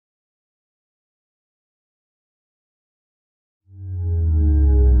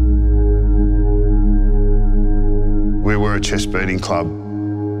chest-beating club.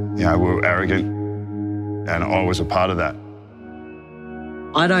 You know, we were arrogant, and I was a part of that.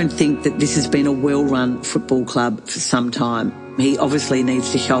 I don't think that this has been a well-run football club for some time. He obviously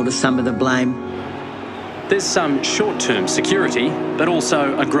needs to shoulder some of the blame. There's some short-term security, but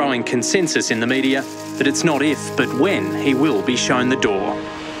also a growing consensus in the media that it's not if, but when he will be shown the door.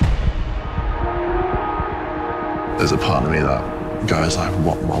 There's a part of me that goes like,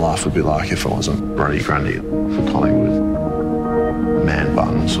 what my life would be like if I wasn't Brody Grundy for Collingwood. Man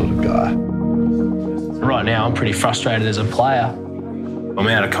bun sort of guy. Right now I'm pretty frustrated as a player. I'm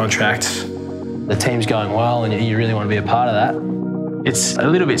out of contract. The team's going well and you really want to be a part of that. It's a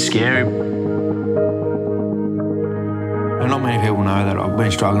little bit scary. Not many people know that I've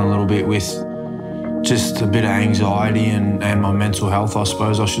been struggling a little bit with just a bit of anxiety and my mental health, I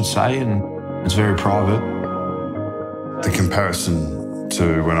suppose I should say, and it's very private. The comparison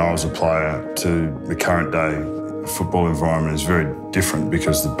to when I was a player to the current day football environment is very different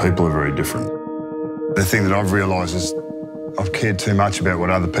because the people are very different. The thing that I've realised is I've cared too much about what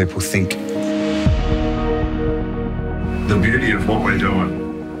other people think. The beauty of what we're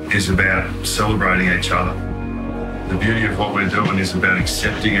doing is about celebrating each other. The beauty of what we're doing is about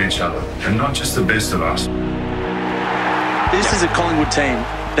accepting each other, and not just the best of us. This is a Collingwood team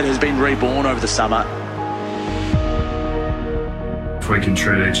that has been reborn over the summer. If we can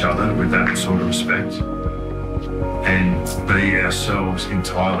treat each other with that sort of respect and be ourselves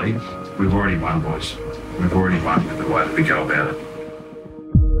entirely, we've already won, boys. We've already won with the way that we go about it.